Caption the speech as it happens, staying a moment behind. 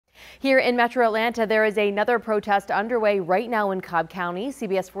Here in Metro Atlanta, there is another protest underway right now in Cobb County.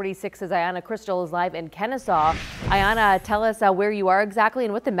 CBS 46's Ayanna Crystal is live in Kennesaw. Ayanna, tell us where you are exactly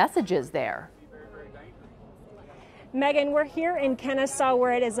and what the message is there. Megan, we're here in Kennesaw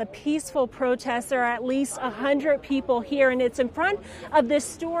where it is a peaceful protest. There are at least 100 people here, and it's in front of this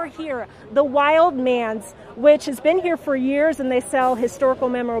store here, the Wild Man's, which has been here for years, and they sell historical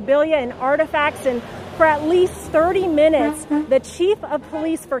memorabilia and artifacts. And for at least 30 minutes, the chief of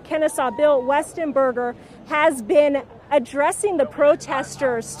police for Kennesaw, Bill Westenberger, has been addressing the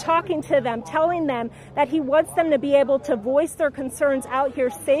protesters, talking to them, telling them that he wants them to be able to voice their concerns out here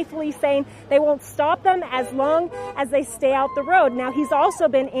safely, saying they won't stop them as long as they stay out the road. Now, he's also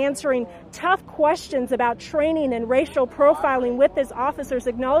been answering tough questions about training and racial profiling with his officers,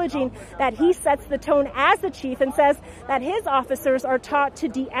 acknowledging that he sets the tone as the chief and says that his officers are taught to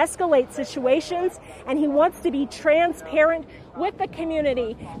de-escalate situations, and he wants to be transparent with the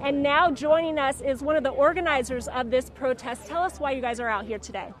community. And now joining us is one of the organizers of this protest. Tell us why you guys are out here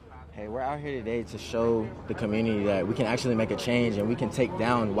today. Hey, we're out here today to show the community that we can actually make a change and we can take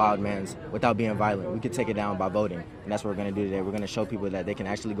down Wild Man's without being violent. We can take it down by voting, and that's what we're going to do today. We're going to show people that they can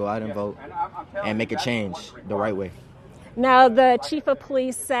actually go out and vote and make a change the right way. Now, the chief of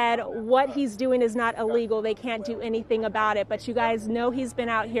police said what he's doing is not illegal. They can't do anything about it, but you guys know he's been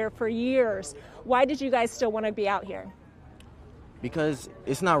out here for years. Why did you guys still want to be out here? Because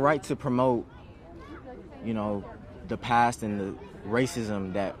it's not right to promote, the past and the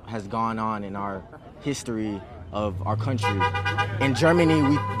racism that has gone on in our history of our country. In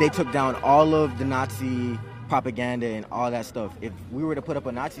Germany, they took down all of the Nazi propaganda and all that stuff. If we were to put up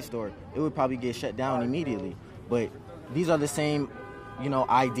a Nazi store, it would probably get shut down immediately. But these are the same,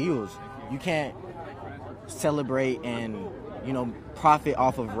 ideals. You can't celebrate and, profit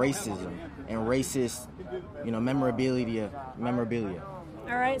off of racism and racist, memorabilia.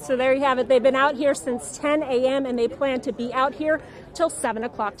 All right, so there you have it. They've been out here since 10 a.m. and they plan to be out here till 7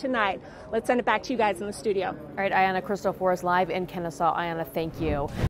 o'clock tonight. Let's send it back to you guys in the studio. All right, Ayanna Crystal for us live in Kennesaw. Ayanna, thank you.